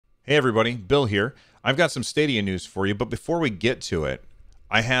Hey everybody, Bill here. I've got some Stadia news for you, but before we get to it,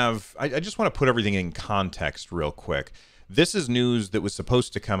 I just want to put everything in context real quick. This is news that was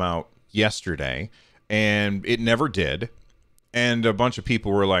supposed to come out yesterday, and it never did. And a bunch of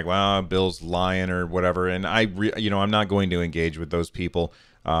people were like, "Well, Bill's lying" or whatever. And I'm not going to engage with those people.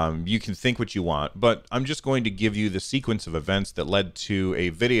 You can think what you want, but I'm just going to give you the sequence of events that led to a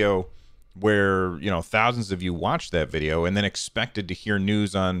video where thousands of you watched that video and then expected to hear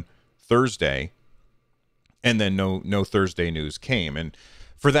news on Thursday, and then no Thursday news came. And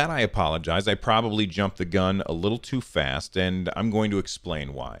for that, I apologize. I probably jumped the gun a little too fast, and I'm going to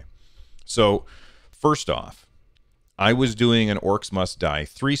explain why. So, first off, I was doing an Orcs Must Die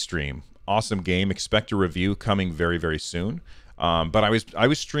 3 stream. Awesome game. Expect a review coming very, very soon. But I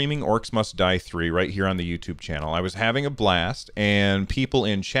was streaming Orcs Must Die 3 right here on the YouTube channel. I was having a blast, and people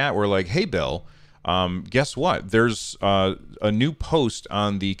in chat were like, "Hey, Bill, guess what? There's a new post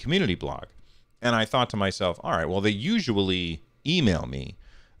on the community blog." And I thought to myself, all right, well, they usually email me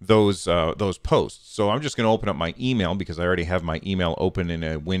those posts. So I'm just going to open up my email because I already have my email open in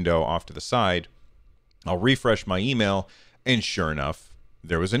a window off to the side. I'll refresh my email, and sure enough,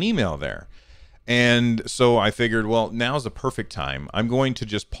 there was an email there. And so I figured, well, now's the perfect time. I'm going to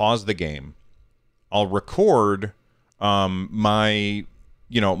just pause the game. I'll record my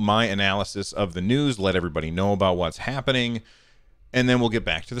analysis of the news, let everybody know about what's happening, and then we'll get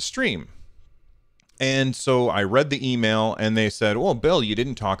back to the stream. And so I read the email, and they said, "Well, Bill, you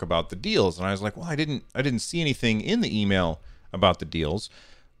didn't talk about the deals." And I was like, "Well, I didn't see anything in the email about the deals."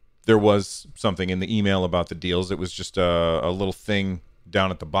 There was something in the email about the deals. It was just a little thing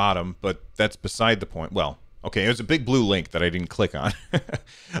down at the bottom, but that's beside the point. Well, okay, it was a big blue link that I didn't click on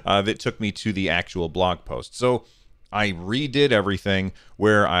that took me to the actual blog post. So I redid everything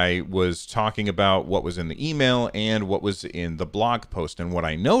where I was talking about what was in the email and what was in the blog post. And what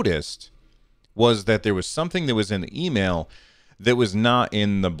I noticed was that there was something that was in the email that was not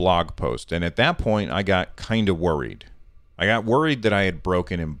in the blog post. And at that point, I got kind of worried. I got worried that I had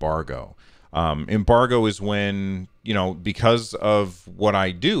broken embargo. Embargo is when, because of what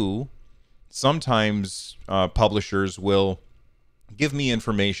I do, sometimes publishers will give me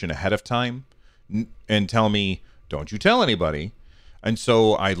information ahead of time and tell me, "Don't you tell anybody." And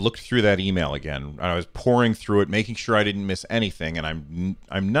so I looked through that email again. I was pouring through it, making sure I didn't miss anything, and I'm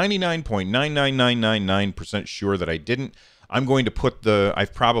 99.99999% sure that I didn't. I'm going to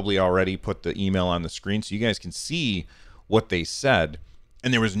I've probably already put the email on the screen so you guys can see what they said,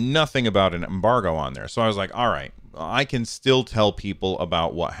 and there was nothing about an embargo on there. So I was like, all right, I can still tell people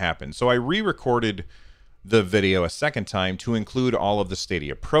about what happened. So I re-recorded the video a second time to include all of the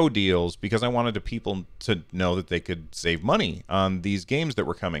Stadia Pro deals because I wanted people to know that they could save money on these games that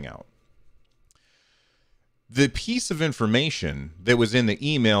were coming out. The piece of information that was in the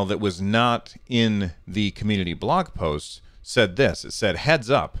email that was not in the community blog post said this. It said, "Heads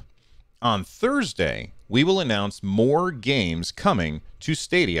up, on Thursday, we will announce more games coming to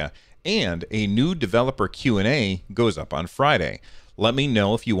Stadia, and a new developer Q&A goes up on Friday. Let me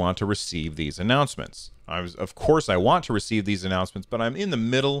know if you want to receive these announcements." Of course, I want to receive these announcements, but I'm in the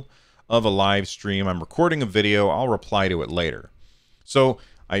middle of a live stream. I'm recording a video. I'll reply to it later. So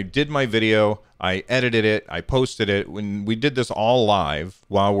I did my video. I edited it. I posted it. When we did this all live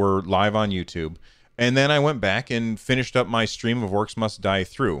while we're live on YouTube. And then I went back and finished up my stream of Orcs Must Die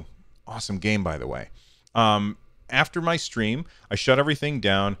through. Awesome game, by the way. After my stream, I shut everything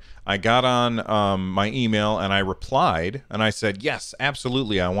down. I got on my email and I replied and I said, "Yes,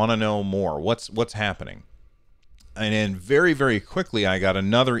 absolutely. I want to know more. What's happening?" And then very, very quickly, I got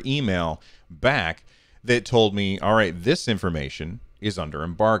another email back that told me, "All right, this information is under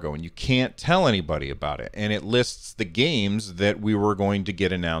embargo and you can't tell anybody about it." And it lists the games that we were going to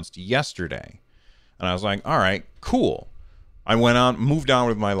get announced yesterday. And I was like, all right, cool. I moved on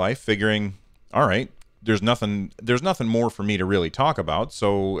with my life figuring, all right, there's nothing more for me to really talk about.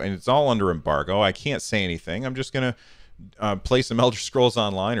 So, and it's all under embargo. I can't say anything. I'm just going to play some Elder Scrolls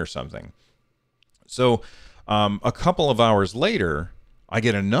Online or something. So a couple of hours later, I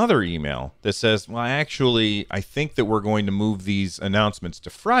get another email that says, "Well, actually, I think that we're going to move these announcements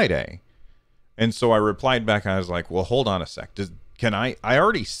to Friday." And so I replied back. I was like, "Well, hold on a sec. I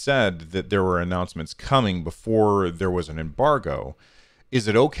already said that there were announcements coming before there was an embargo. Is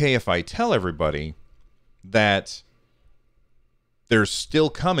it okay if I tell everybody that they're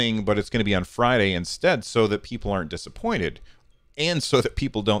still coming, but it's going to be on Friday instead so that people aren't disappointed and so that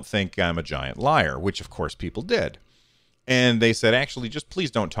people don't think I'm a giant liar," which of course people did. And they said, "Actually, just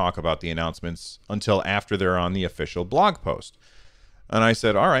please don't talk about the announcements until after they're on the official blog post." And I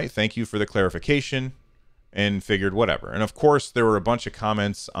said, "All right, thank you for the clarification. and figured whatever. And of course, there were a bunch of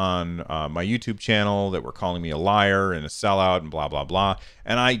comments on my YouTube channel that were calling me a liar and a sellout and blah, blah, blah.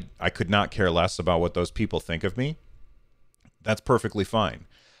 And I could not care less about what those people think of me. That's perfectly fine.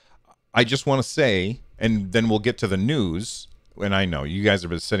 I just want to say, and then we'll get to the news, and I know you guys have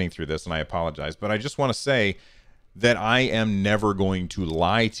been sitting through this, and I apologize, but I just want to say that I am never going to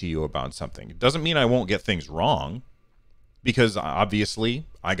lie to you about something. It doesn't mean I won't get things wrong, because obviously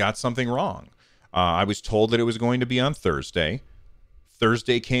I got something wrong. I was told that it was going to be on Thursday.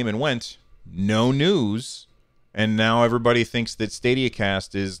 Thursday came and went, no news, and now everybody thinks that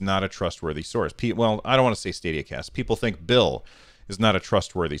StadiaCast is not a trustworthy source. Well, I don't want to say StadiaCast. People think Bill is not a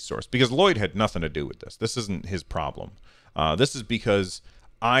trustworthy source, because Lloyd had nothing to do with this. This isn't his problem. This is because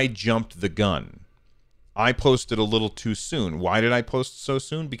I jumped the gun. I posted a little too soon. Why did I post so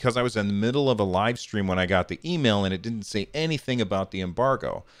soon? Because I was in the middle of a live stream when I got the email, and it didn't say anything about the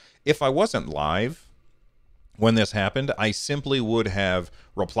embargo. If I wasn't live when this happened, I simply would have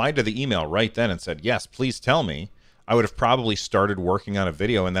replied to the email right then and said, yes, please tell me. I would have probably started working on a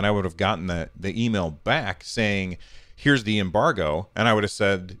video, and then I would have gotten the email back saying, here's the embargo. And I would have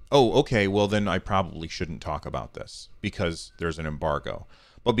said, oh, okay, well, then I probably shouldn't talk about this because there's an embargo.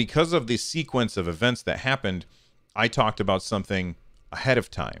 But because of the sequence of events that happened, I talked about something ahead of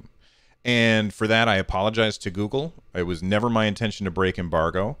time. And for that, I apologize to Google. It was never my intention to break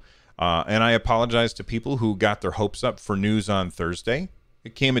embargo. And I apologize to people who got their hopes up for news on Thursday.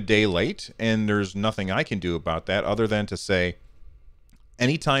 It came a day late, and there's nothing I can do about that other than to say,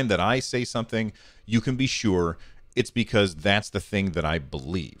 anytime that I say something, you can be sure it's because that's the thing that I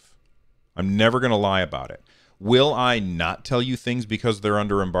believe. I'm never going to lie about it. Will I not tell you things because they're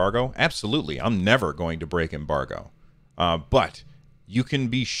under embargo? Absolutely. I'm never going to break embargo. But you can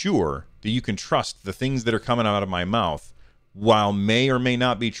be sure that you can trust the things that are coming out of my mouth, while may or may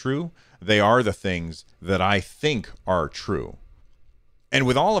not be true, they are the things that I think are true. And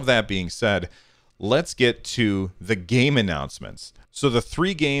with all of that being said, let's get to the game announcements. So the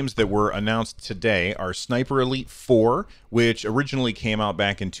 3 games that were announced today are Sniper Elite 4, which originally came out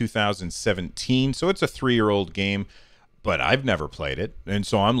back in 2017. So it's a 3-year-old game, but I've never played it, and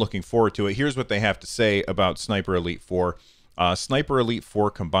so I'm looking forward to it. Here's what they have to say about Sniper Elite 4. Sniper Elite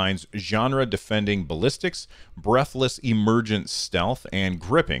 4 combines genre-defending ballistics, breathless emergent stealth, and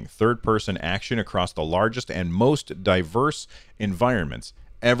gripping third-person action across the largest and most diverse environments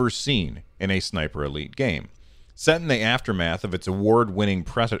ever seen in a Sniper Elite game. Set in the aftermath of its award-winning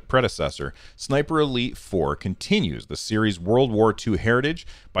predecessor, Sniper Elite 4 continues the series' World War II heritage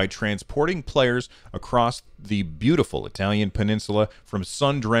by transporting players across the beautiful Italian peninsula from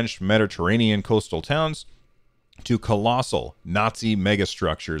sun-drenched Mediterranean coastal towns to colossal Nazi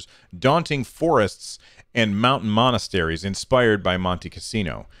megastructures, daunting forests, and mountain monasteries inspired by Monte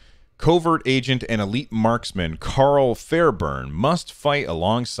Cassino. Covert agent and elite marksman Carl Fairburn must fight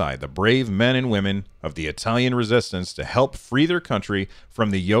alongside the brave men and women of the Italian resistance to help free their country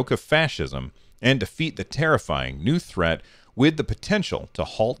from the yoke of fascism and defeat the terrifying new threat, with the potential to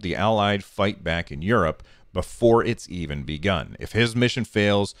halt the Allied fight back in Europe before it's even begun. If his mission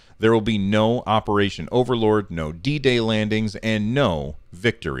fails, there will be no Operation Overlord, no D-Day landings, and no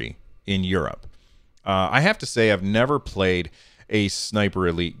victory in Europe. I have to say, I've never played a Sniper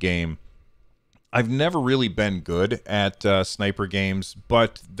Elite game. I've never really been good at sniper games,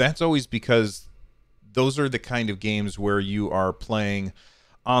 but that's always because those are the kind of games where you are playing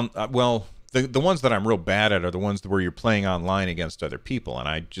on, the ones that I'm real bad at are the ones where you're playing online against other people,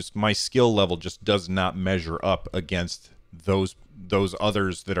 and my skill level just does not measure up against those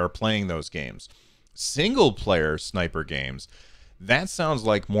others that are playing those games. Single player sniper games, that sounds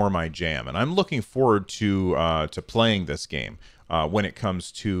like more my jam, and I'm looking forward to playing this game when it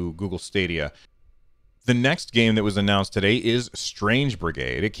comes to Google Stadia. The next game that was announced today is Strange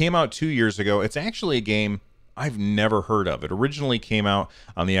Brigade. It came out 2 years ago. It's actually a game I've never heard of. It originally came out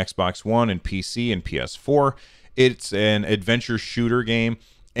on the Xbox One and PC and PS4. It's an adventure shooter game,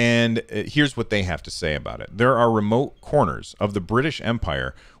 and here's what they have to say about it. There are remote corners of the British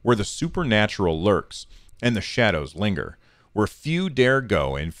Empire where the supernatural lurks and the shadows linger, where few dare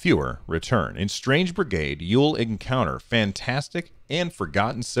go and fewer return. In Strange Brigade, you'll encounter fantastic and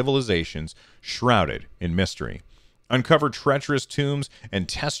forgotten civilizations shrouded in mystery. Uncover treacherous tombs and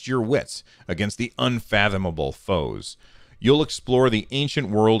test your wits against the unfathomable foes. You'll explore the ancient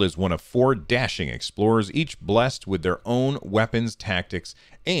world as one of 4 dashing explorers, each blessed with their own weapons, tactics,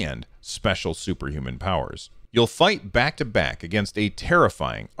 and special superhuman powers. You'll fight back-to-back against a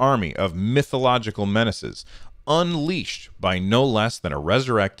terrifying army of mythological menaces, unleashed by no less than a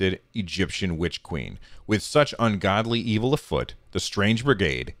resurrected Egyptian witch queen. With such ungodly evil afoot, the Strange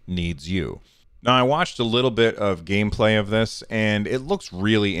Brigade needs you. Now, I watched a little bit of gameplay of this, and it looks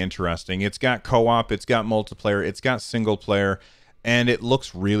really interesting. It's got co-op, it's got multiplayer, it's got single player, and it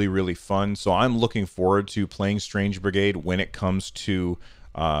looks really, really fun. So I'm looking forward to playing Strange Brigade when it comes to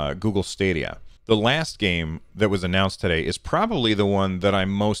Google Stadia. The last game that was announced today is probably the one that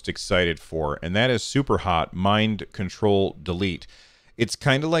I'm most excited for, and that is Superhot Mind Control Delete. It's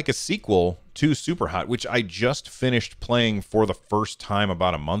kind of like a sequel to Superhot, which I just finished playing for the first time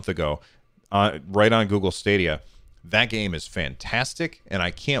about a month ago, right on Google Stadia. That game is fantastic, and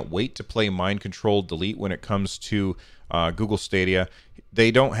I can't wait to play Mind Control Delete when it comes to Google Stadia.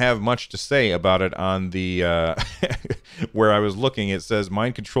 They don't have much to say about it on the where I was looking. It says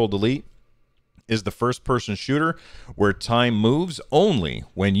Mind Control Delete is the first-person shooter where time moves only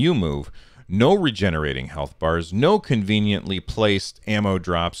when you move. No regenerating health bars, no conveniently placed ammo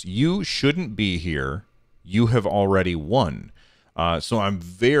drops. You shouldn't be here. You have already won. So I'm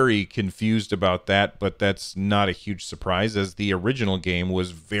very confused about that, but that's not a huge surprise, as the original game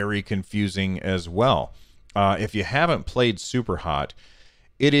was very confusing as well. If you haven't played Superhot,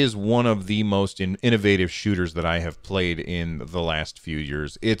 it is one of the most innovative shooters that I have played in the last few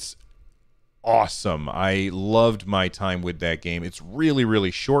years. It's awesome. I loved my time with that game. It's really,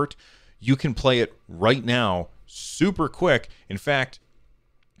 really short. You can play it right now super quick. In fact,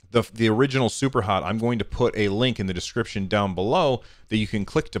 the original Superhot, I'm going to put a link in the description down below that you can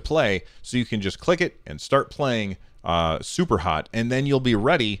click to play, so you can just click it and start playing Superhot, and then you'll be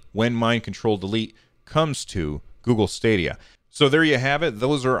ready when Mind Control Delete comes to Google Stadia. So there you have it.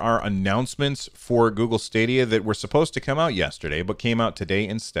 Those are our announcements for Google Stadia that were supposed to come out yesterday, but came out today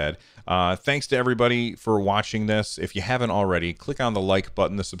instead. Thanks to everybody for watching this. If you haven't already, click on the like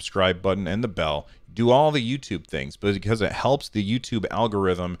button, the subscribe button, and the bell. Do all the YouTube things, because it helps the YouTube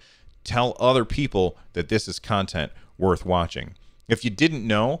algorithm tell other people that this is content worth watching. If you didn't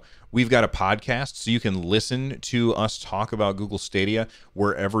know, we've got a podcast, so you can listen to us talk about Google Stadia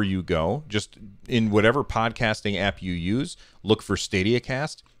wherever you go. Just in whatever podcasting app you use, look for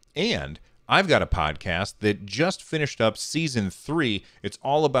StadiaCast. And I've got a podcast that just finished up season 3. It's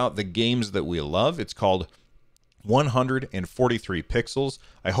all about the games that we love. It's called 143 Pixels.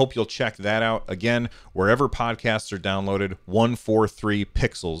 I hope you'll check that out. Again, wherever podcasts are downloaded, 143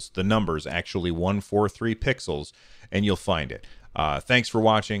 Pixels. The number's actually 143 Pixels, and you'll find it. Thanks for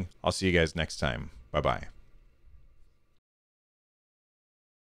watching. I'll see you guys next time. Bye-bye.